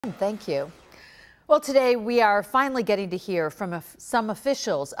Thank you. Well, today we are finally getting to hear from some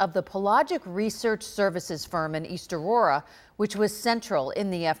officials of the Pelagic research services firm in East Aurora, which was central in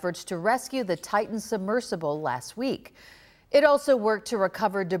the efforts to rescue the Titan submersible last week. It also worked to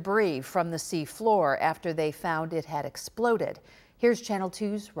recover debris from the sea floor after they found it had exploded. Here's Channel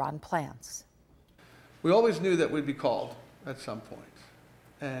 2's Ron Plants. We always knew that we'd be called at some point,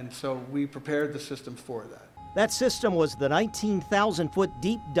 and so we prepared the system for that. That system was the 19,000-foot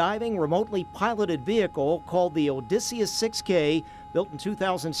deep diving remotely piloted vehicle called the Odysseus 6K, built in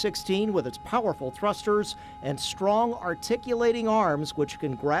 2016 with its powerful thrusters and strong articulating arms which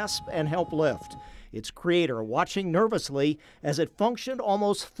can grasp and help lift. Its creator watching nervously as it functioned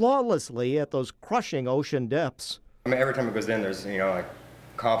almost flawlessly at those crushing ocean depths. I mean, every time it goes in, there's, like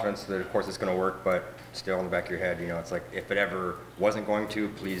confidence that of course it's going to work, but still in the back of your head, it's like, if it ever wasn't going to,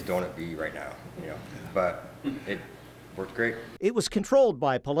 please don't it be right now, But it worked great. It was controlled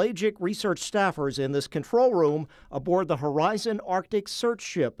by Pelagic research staffers in this control room aboard the Horizon Arctic search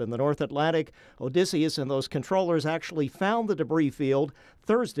ship in the North Atlantic. Odysseus and those controllers actually found the debris field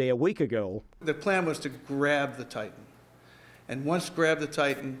Thursday a week ago. The plan was to grab the Titan, and once grabbed the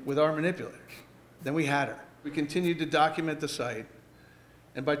Titan with our manipulators, then we had her. We continued to document the site,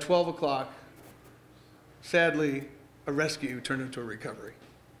 and by 12 o'clock, sadly, a rescue turned into a recovery.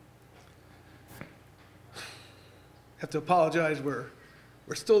 I have to apologize, we're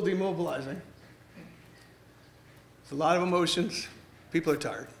still demobilizing. It's a lot of emotions. People are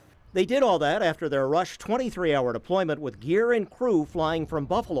tired. They did all that after their rush 23-hour deployment with gear and crew flying from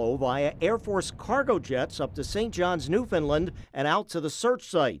Buffalo via Air Force cargo jets up to St. John's, Newfoundland, and out to the search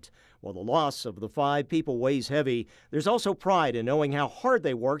site. While the loss of the 5 people weighs heavy, there's also pride in knowing how hard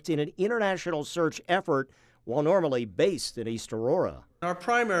they worked in an international search effort while normally based in East Aurora. Our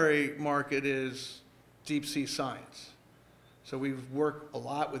primary market is deep sea science. So we've worked a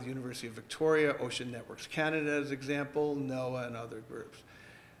lot with University of Victoria, Ocean Networks Canada as example, NOAA and other groups.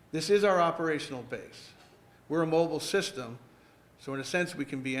 This is our operational base. We're a mobile system, so in a sense we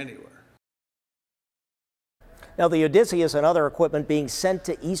can be anywhere. Now the Odysseus and other equipment being sent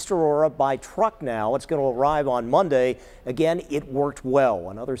to East Aurora by truck now. It's going to arrive on Monday. Again, it worked well.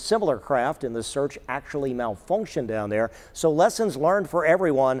 Another similar craft in the search actually malfunctioned down there. So lessons learned for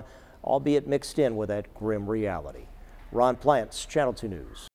everyone, albeit mixed in with that grim reality. Ron Plants, Channel 2 News.